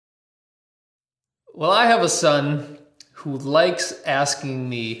Well, I have a son who likes asking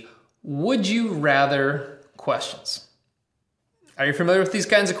me, would you rather questions. Are you familiar with these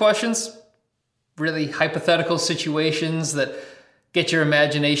kinds of questions? Really hypothetical situations that get your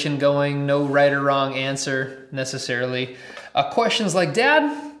imagination going, no right or wrong answer necessarily. Questions like,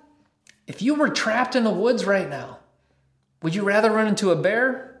 Dad, if you were trapped in the woods right now, would you rather run into a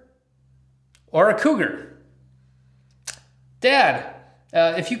bear or a cougar? Dad,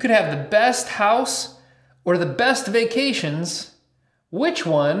 if you could have the best house or the best vacations, which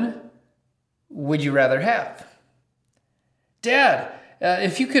one would you rather have? Dad,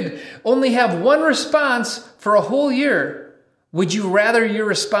 if you could only have one response for a whole year, would you rather your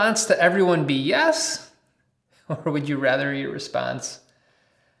response to everyone be yes? Or would you rather your response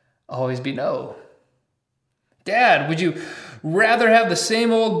always be no? Dad, would you rather have the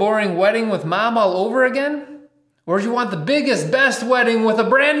same old boring wedding with Mom all over again? Or do you want the biggest, best wedding with a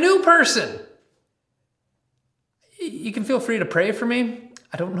brand new person? You can feel free to pray for me.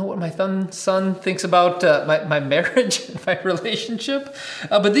 I don't know what my son thinks about my marriage and my relationship,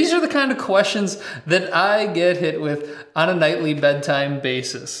 but these are the kind of questions that I get hit with on a nightly bedtime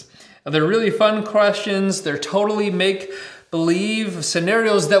basis. They're really fun questions. They're totally make-believe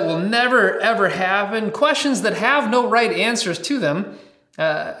scenarios that will never, ever happen, questions that have no right answers to them.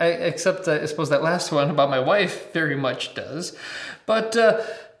 Except I suppose that last one about my wife very much does. But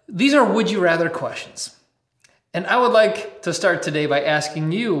these are would you rather questions. And I would like to start today by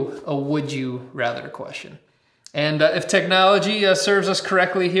asking you a would you rather question. And if technology serves us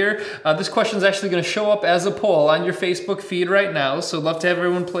correctly here, this question is actually going to show up as a poll on your Facebook feed right now. So I'd love to have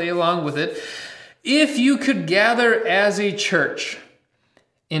everyone play along with it. If you could gather as a church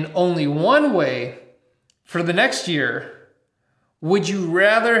in only one way for the next year, would you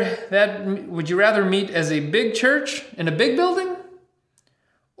rather meet as a big church in a big building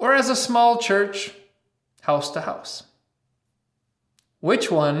or as a small church house to house?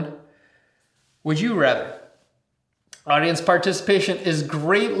 Which one would you rather? Audience participation is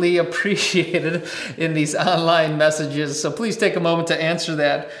greatly appreciated in these online messages, so please take a moment to answer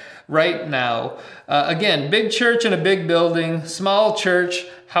that right now. Again, big church in a big building, small church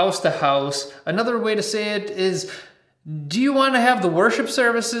house to house. Another way to say it is, do you want to have the worship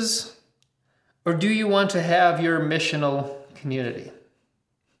services or do you want to have your missional community?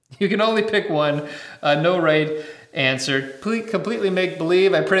 You can only pick one, no right answer. Completely make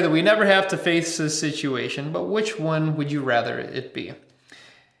believe. I pray that we never have to face this situation, but which one would you rather it be?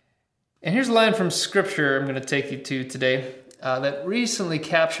 And here's a line from scripture I'm going to take you to today that recently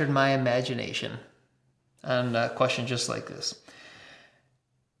captured my imagination on a question just like this.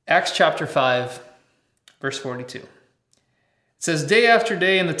 Acts chapter 5, verse 42. It says, day after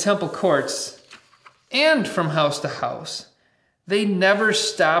day in the temple courts and from house to house, they never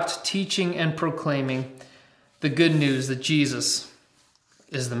stopped teaching and proclaiming the good news that Jesus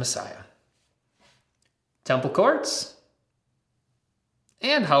is the Messiah. Temple courts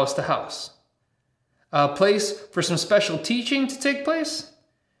and house to house. A place for some special teaching to take place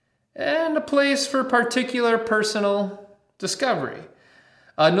and a place for particular personal discovery.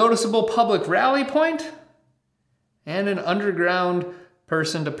 A noticeable public rally point and an underground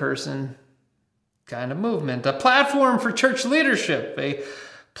person-to-person kind of movement. A platform for church leadership, a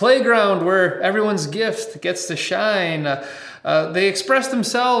playground where everyone's gift gets to shine. They express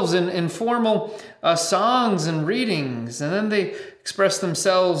themselves in informal songs and readings, and then they express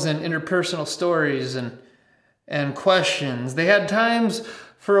themselves in interpersonal stories and questions. They had times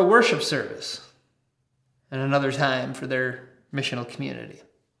for a worship service and another time for their missional community.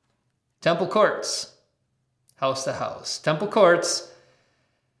 Temple courts, house to house. Temple courts,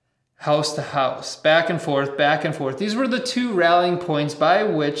 house to house, back and forth, back and forth. These were the two rallying points by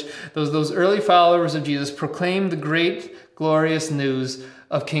which those early followers of Jesus proclaimed the great, glorious news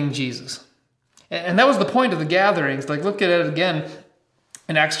of King Jesus. And that was the point of the gatherings. Like, look at it again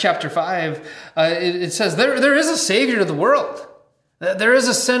in Acts chapter 5. It says, there is a Savior to the world. There is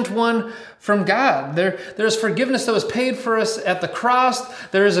a sent one from God. There's forgiveness that was paid for us at the cross.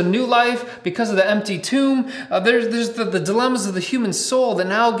 There is a new life because of the empty tomb. There's the dilemmas of the human soul that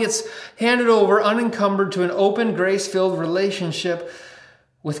now gets handed over unencumbered to an open, grace-filled relationship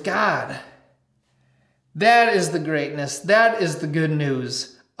with God. That is the greatness. That is the good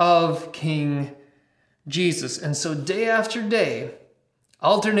news of King Jesus. And so day after day,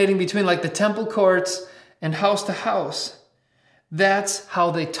 alternating between like the temple courts and house to house, that's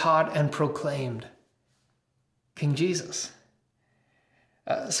how they taught and proclaimed King Jesus.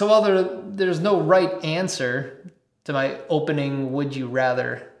 So while there's no right answer to my opening would you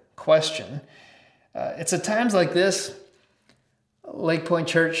rather question, it's at times like this, Lake Point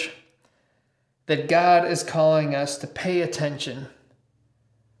Church, that God is calling us to pay attention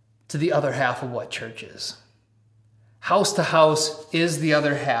to the other half of what church is. House to house is the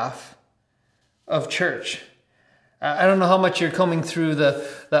other half of church. I don't know how much you're combing through the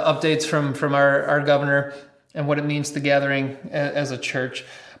updates from our governor and what it means to gathering as a church,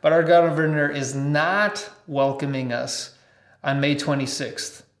 but our governor is not welcoming us on May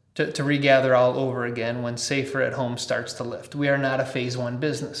 26th to regather all over again when Safer at Home starts to lift. We are not a phase 1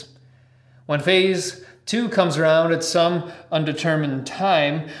 business. When phase 2 comes around at some undetermined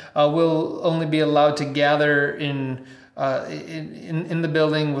time, we'll only be allowed to gather in the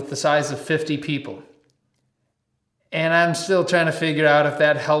building with the size of 50 people. And I'm still trying to figure out if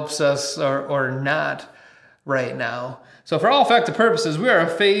that helps us or not right now. So for all effective purposes, we are a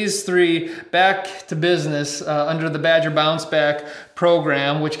phase 3 back to business under the Badger Bounce Back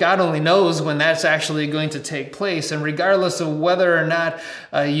program, which God only knows when that's actually going to take place. And regardless of whether or not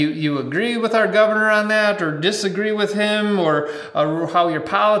you agree with our governor on that or disagree with him or how your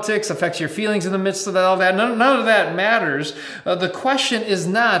politics affects your feelings in the midst of all that, none of that matters. The question is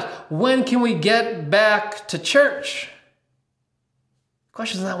not, when can we get back to church? The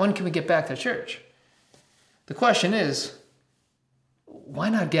question is not, when can we get back to church? The question is, why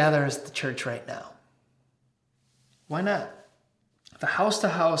not gather as the church right now? Why not? The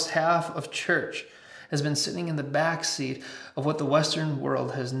house-to-house half of church has been sitting in the back seat of what the Western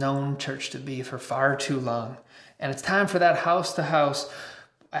world has known church to be for far too long. And it's time for that house-to-house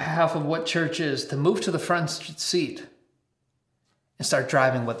half of what church is to move to the front seat and start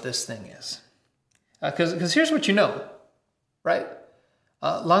driving what this thing is. Because here's what you know, right?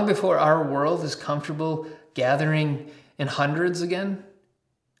 Long before our world is comfortable gathering in hundreds again,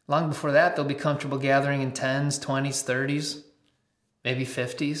 long before that, they'll be comfortable gathering in 10s, 20s, 30s, maybe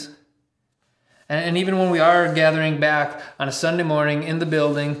 50s. And even when we are gathering back on a Sunday morning in the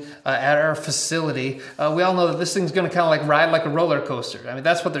building at our facility, we all know that this thing's going to kind of like ride like a roller coaster. I mean,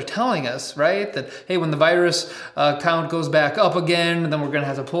 that's what they're telling us, right? That, hey, when the virus count goes back up again, then we're going to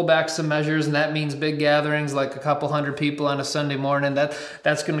have to pull back some measures, and that means big gatherings, like a couple hundred people on a Sunday morning.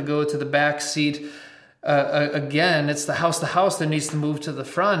 That's going to go to the back seat. Again, it's the house to house that needs to move to the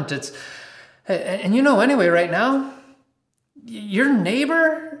front. And you know, anyway, right now, your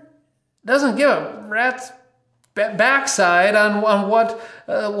neighbor doesn't give a rat's backside on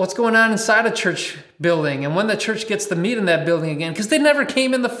what's going on inside a church building and when the church gets to meet in that building again, because they never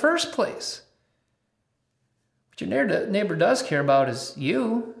came in the first place. What your neighbor does care about is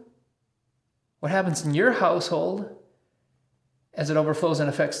you. What happens in your household as it overflows and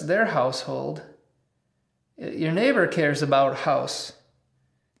affects their household. Your neighbor cares about house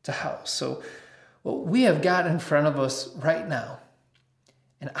to house. So what we have got in front of us right now,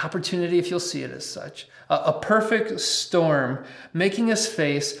 an opportunity, if you'll see it as such, a perfect storm, making us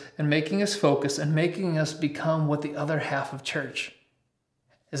face and making us focus and making us become what the other half of church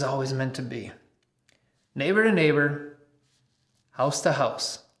is always meant to be. Neighbor to neighbor, house to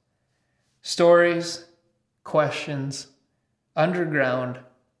house. Stories, questions, underground,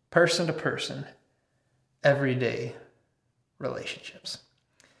 person to person, everyday relationships.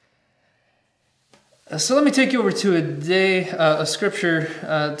 So let me take you over to a scripture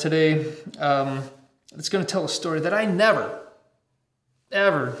today that's going to tell a story that I never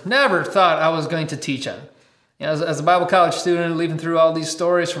thought I was going to teach on. You know, as a Bible college student, leaving through all these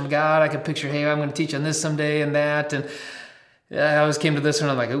stories from God, I could picture, hey, I'm going to teach on this someday and that. And I always came to this one,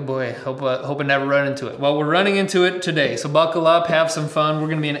 I'm like, oh boy, hope I never run into it. Well, we're running into it today, so buckle up, have some fun. We're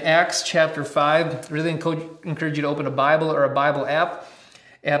going to be in Acts chapter 5. Really encourage you to open a Bible or a Bible app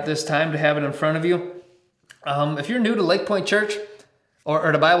at this time to have it in front of you. If you're new to Lake Point Church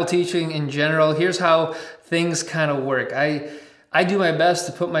or to Bible teaching in general, here's how things kind of work. I do my best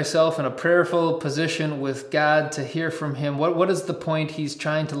to put myself in a prayerful position with God to hear from Him. What is the point He's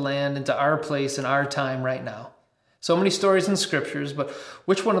trying to land into our place in our time right now? So many stories in scriptures, but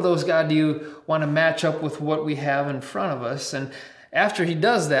which one of those, God, do you want to match up with what we have in front of us? And after He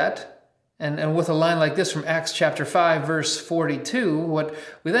does that, and with a line like this from Acts chapter 5, verse 42, what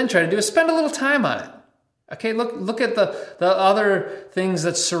we then try to do is spend a little time on it. Okay, look at the other things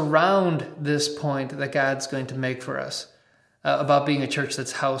that surround this point that God's going to make for us about being a church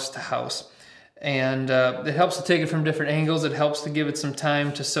that's house to house. And it helps to take it from different angles. It helps to give it some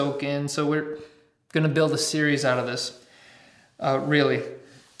time to soak in. So we're going to build a series out of this, really.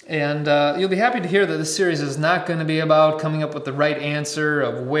 And you'll be happy to hear that this series is not going to be about coming up with the right answer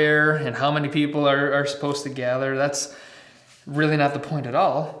of where and how many people are supposed to gather. That's really not the point at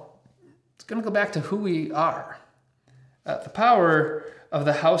all. It's going to go back to who we are. The power of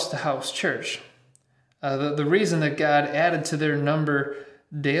the house-to-house church. The reason that God added to their number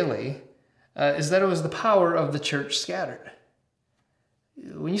daily is that it was the power of the church scattered.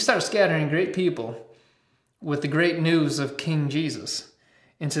 When you start scattering great people with the great news of King Jesus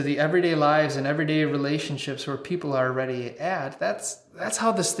into the everyday lives and everyday relationships where people are already at, that's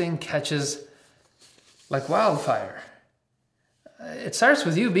how this thing catches like wildfire. It starts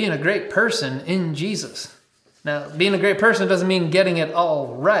with you being a great person in Jesus. Now, being a great person doesn't mean getting it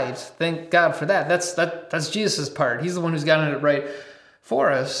all right. Thank God for that. That's Jesus' part. He's the one who's gotten it right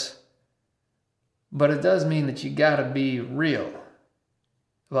for us. But it does mean that you got to be real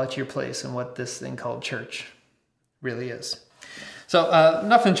about your place and what this thing called church really is. So,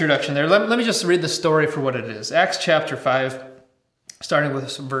 enough introduction there. Let me just read the story for what it is. Acts chapter 5, starting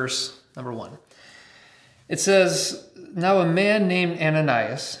with verse number 1. It says, "Now a man named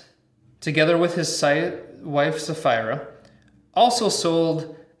Ananias, together with his wife Sapphira, also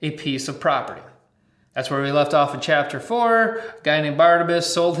sold a piece of property." That's where we left off in chapter 4. A guy named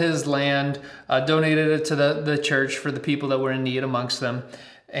Barnabas sold his land, donated it to the church for the people that were in need amongst them.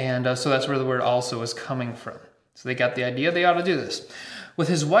 And so that's where the word also is coming from. So they got the idea they ought to do this. With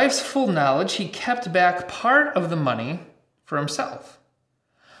his wife's full knowledge, he kept back part of the money for himself,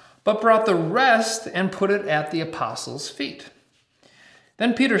 but brought the rest and put it at the apostles' feet.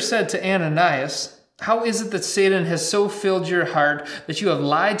 Then Peter said to Ananias, "How is it that Satan has so filled your heart that you have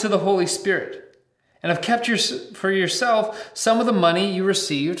lied to the Holy Spirit and have kept for yourself some of the money you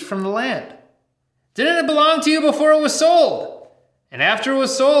received from the land? Didn't it belong to you before it was sold? And after it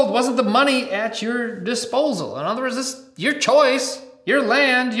was sold, wasn't the money at your disposal?" In other words, this is your choice, your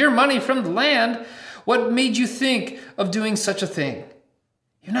land, your money from the land. What made you think of doing such a thing?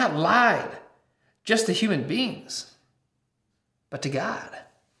 You've not lied just to human beings, but to God.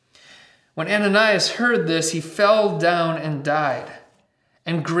 When Ananias heard this, he fell down and died,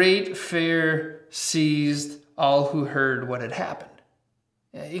 and great fear seized all who heard what had happened.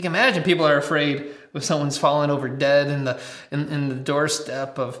 You can imagine people are afraid when someone's fallen over dead in the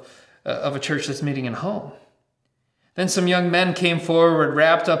doorstep of a church that's meeting in home. Then some young men came forward,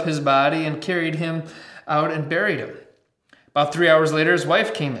 wrapped up his body, and carried him out and buried him. About 3 hours later, his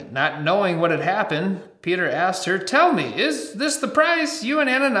wife came in. Not knowing what had happened, Peter asked her, "Tell me, is this the price you and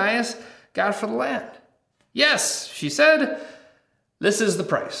Ananias got for the land?" "Yes," she said, "this is the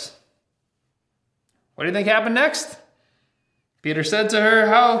price." What do you think happened next? Peter said to her,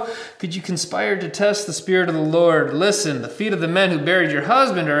 "How could you conspire to test the Spirit of the Lord? Listen, the feet of the men who buried your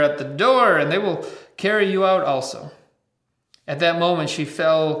husband are at the door, and they will carry you out also." At that moment, she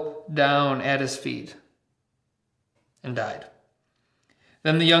fell down at his feet and died.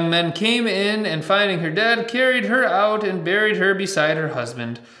 Then the young men came in, and finding her dead, carried her out and buried her beside her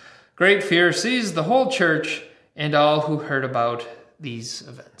husband. Great fear seized the whole church and all who heard about these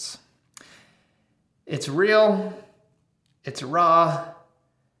events. It's real, it's raw,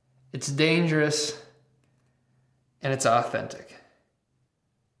 it's dangerous, and it's authentic.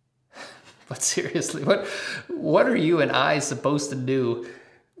 But seriously, what are you and I supposed to do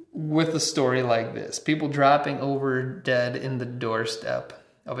with a story like this? People dropping over dead in the doorstep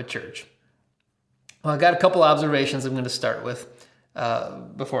of a church. Well, I got a couple observations I'm going to start with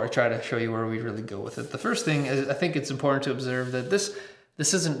before I try to show you where we really go with it. The first thing is, I think it's important to observe that this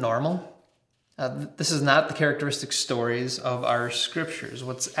isn't normal. This is not the characteristic stories of our scriptures.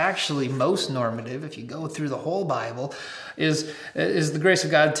 What's actually most normative, if you go through the whole Bible, is the grace of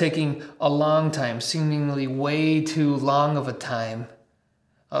God taking a long time, seemingly way too long of a time,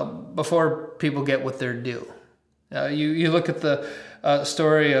 before people get what they're due. You look at the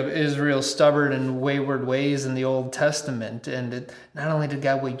story of Israel's stubborn and wayward ways in the Old Testament, and not only did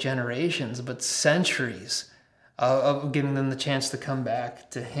God wait generations, but centuries of giving them the chance to come back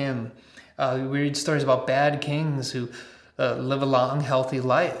to Him. We read stories about bad kings who live a long, healthy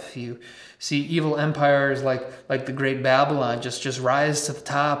life. You see evil empires like the Great Babylon just rise to the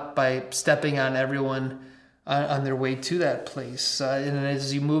top by stepping on everyone on their way to that place. And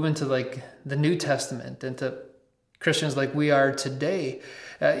as you move into like the New Testament, into Christians like we are today,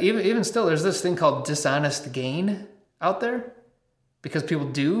 even still, there's this thing called dishonest gain out there, because people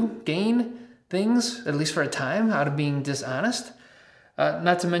do gain things, at least for a time, out of being dishonest.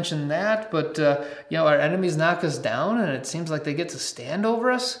 Not to mention that, but our enemies knock us down, and it seems like they get to stand over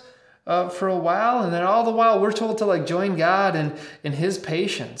us for a while, and then all the while we're told to like join God in His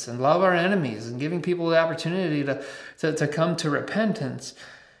patience and love our enemies and giving people the opportunity to come to repentance.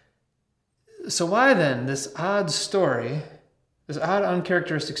 So why then this odd story, this odd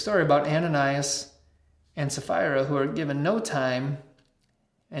uncharacteristic story about Ananias and Sapphira, who are given no time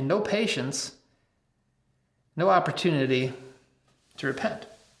and no patience, no opportunity to repent?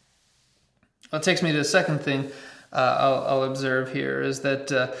 Well, it takes me to the second thing I'll observe here is that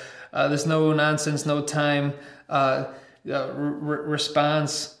this no nonsense, no time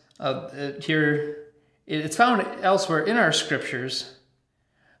response here, it's found elsewhere in our scriptures,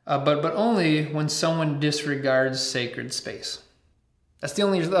 but only when someone disregards sacred space. That's the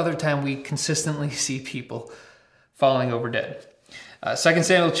only other time we consistently see people falling over dead. 2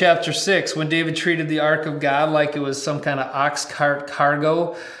 Samuel chapter 6, when David treated the ark of God like it was some kind of ox cart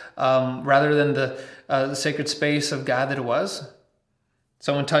cargo, rather than the sacred space of God that it was.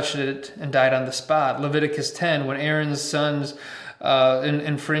 Someone touched it and died on the spot. Leviticus 10, when Aaron's sons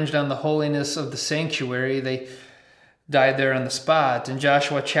infringed on the holiness of the sanctuary, they died there on the spot. In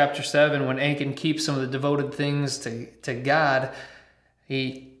Joshua chapter 7, when Achan keeps some of the devoted things to God,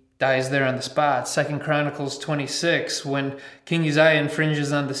 he dies there on the spot. 2 Chronicles 26, when King Uzziah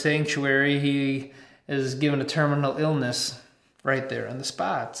infringes on the sanctuary, he is given a terminal illness right there on the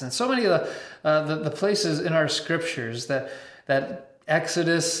spot. And so many of the places in our scriptures that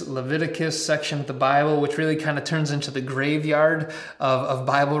Exodus, Leviticus section of the Bible, which really kind of turns into the graveyard of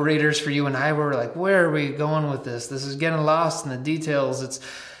Bible readers for you and I, where we're like, where are we going with this? This is getting lost in the details. It's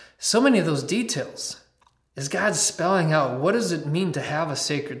so many of those details is God spelling out what does it mean to have a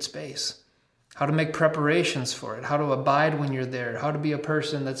sacred space, how to make preparations for it, how to abide when you're there, how to be a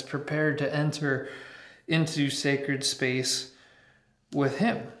person that's prepared to enter into sacred space with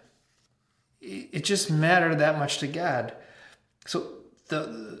Him. It just mattered that much to God. So,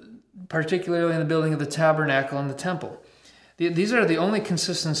 particularly in the building of the tabernacle and the temple, these are the only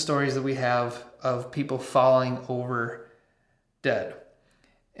consistent stories that we have of people falling over dead.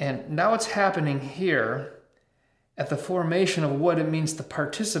 And now it's happening here at the formation of what it means to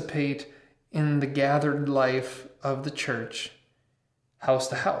participate in the gathered life of the church, house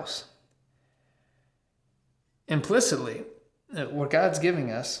to house. Implicitly, what God's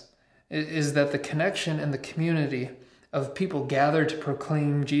giving us is that the connection and the community of people gathered to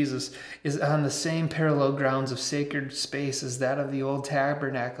proclaim Jesus is on the same parallel grounds of sacred space as that of the old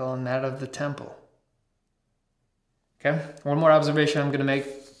tabernacle and that of the temple. Okay? One more observation I'm going to make,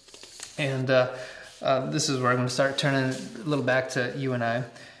 and this is where I'm going to start turning a little back to you and I.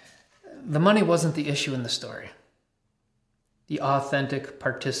 The money wasn't the issue in the story. The authentic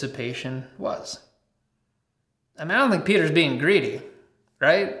participation was. I mean, I don't think Peter's being greedy,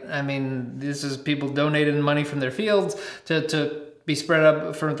 right? I mean, this is people donating money from their fields to be spread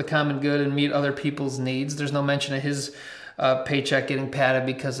up for the common good and meet other people's needs. There's no mention of his paycheck getting padded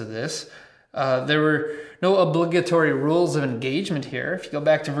because of this. There were no obligatory rules of engagement here. If you go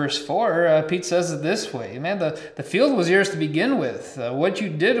back to verse 4, Pete says it this way, man, the field was yours to begin with. What you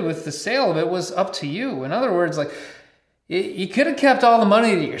did with the sale of it was up to you. In other words, like, you could have kept all the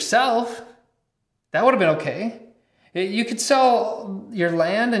money to yourself. That would have been okay. You could sell your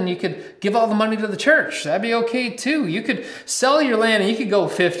land and you could give all the money to the church. That'd be okay too. You could sell your land and you could go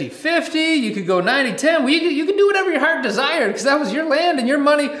 50-50. You could go 90-10. Well, you could do whatever your heart desired because that was your land and your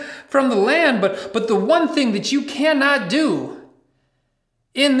money from the land. But the one thing that you cannot do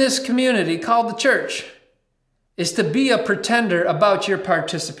in this community called the church is to be a pretender about your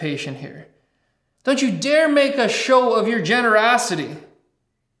participation here. Don't you dare make a show of your generosity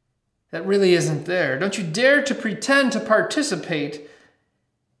that really isn't there. Don't you dare to pretend to participate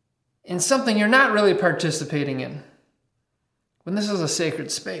in something you're not really participating in, when this is a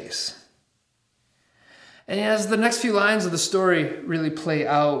sacred space. And as the next few lines of the story really play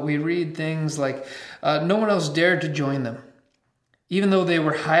out, we read things like, no one else dared to join them, even though they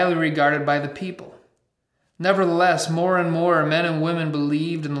were highly regarded by the people. Nevertheless, more and more men and women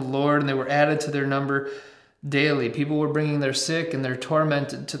believed in the Lord, and they were added to their number daily. People were bringing their sick and their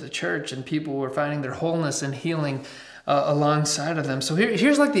tormented to the church, and people were finding their wholeness and healing alongside of them. So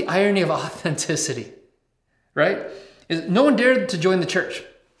here's like the irony of authenticity, right? No one dared to join the church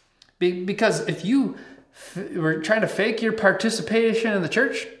because if you were trying to fake your participation in the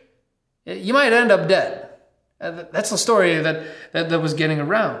church, you might end up dead. That's the story that was getting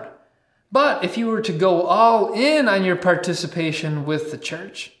around. But if you were to go all in on your participation with the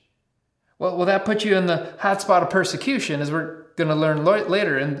church, well, will that put you in the hot spot of persecution, as we're going to learn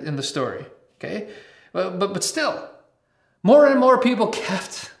later in the story, okay? But still, more and more people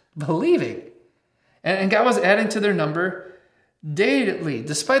kept believing. And God was adding to their number daily,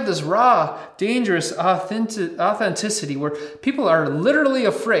 despite this raw, dangerous authenticity where people are literally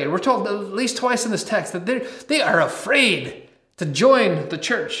afraid. We're told at least twice in this text that they are afraid to join the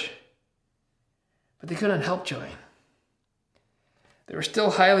church. But they couldn't help join. They were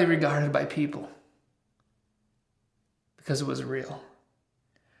still highly regarded by people because it was real.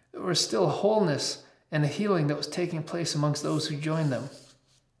 There was still wholeness and a healing that was taking place amongst those who joined them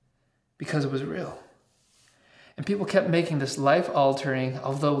because it was real. And people kept making this life-altering,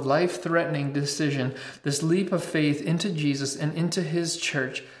 although life-threatening decision, this leap of faith into Jesus and into his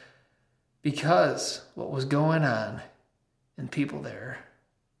church, because what was going on in people there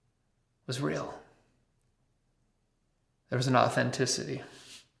was real. There was an authenticity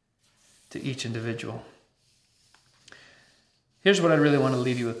to each individual. Here's what I really want to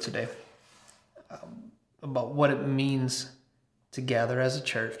leave you with today about what it means to gather as a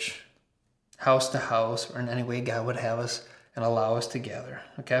church, house to house, or in any way God would have us and allow us to gather,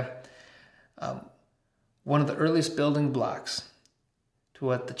 okay? One of the earliest building blocks to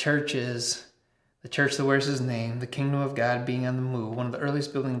what the church is, the church that wears his name, the kingdom of God being on the move, one of the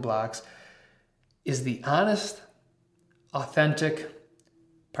earliest building blocks is the honest, authentic,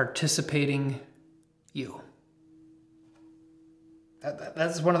 participating you.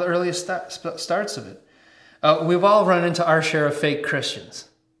 That's one of the earliest starts of it. We've all run into our share of fake Christians,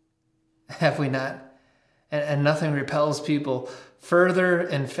 have we not? And nothing repels people further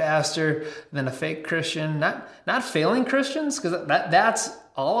and faster than a fake Christian. Not failing Christians, because that's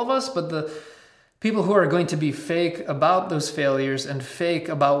all of us, but the people who are going to be fake about those failures and fake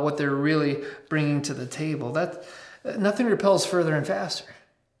about what they're really bringing to the table. Nothing repels further and faster.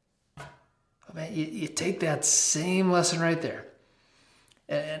 But man, you take that same lesson right there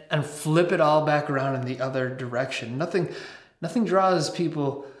and flip it all back around in the other direction. Nothing draws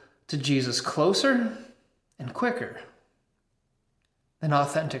people to Jesus closer and quicker than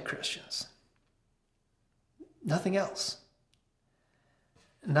authentic Christians. Nothing else.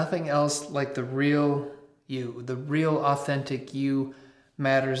 Nothing else like the real you, the real authentic you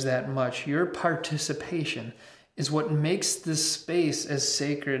matters that much. Your participation is what makes this space as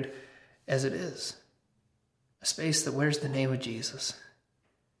sacred as it is. A space that wears the name of Jesus,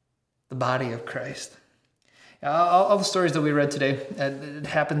 the body of Christ. All the stories that we read today, it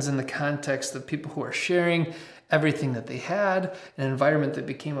happens in the context of people who are sharing everything that they had, an environment that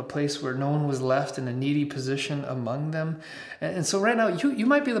became a place where no one was left in a needy position among them. And so right now, you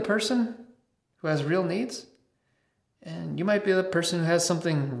might be the person who has real needs, and you might be the person who has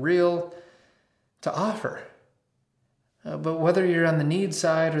something real to offer. But whether you're on the need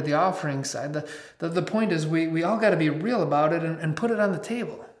side or the offering side, the point is we all got to be real about it and put it on the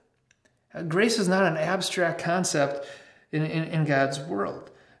table. Grace is not an abstract concept in God's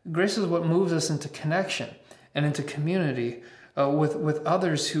world. Grace is what moves us into connection and into community with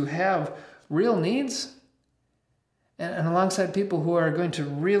others who have real needs and alongside people who are going to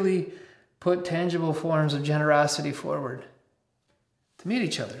really put tangible forms of generosity forward to meet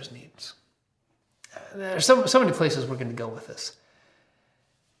each other's needs. There are so many places we're going to go with this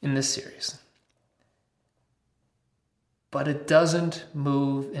in this series. But it doesn't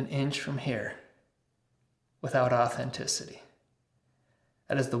move an inch from here without authenticity.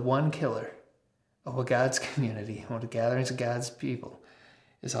 That is the one killer of what God's community, what the gatherings of God's people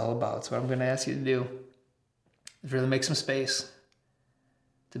is all about. So what I'm going to ask you to do is really make some space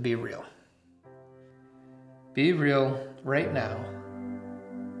to be real. Be real right now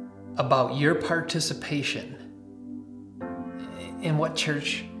about your participation in what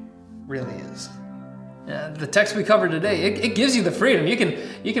church really is. The text we covered today, it gives you the freedom. You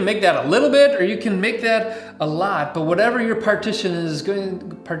can make that a little bit or you can make that a lot, but whatever your participation is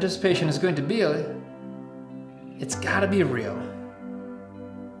going to be, it's got to be real.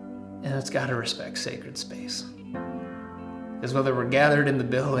 And it's got to respect sacred space. Because whether we're gathered in the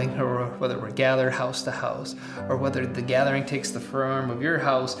building or whether we're gathered house to house, or whether the gathering takes the form of your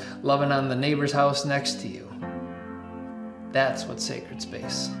house, loving on the neighbor's house next to you, that's what sacred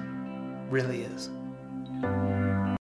space really is.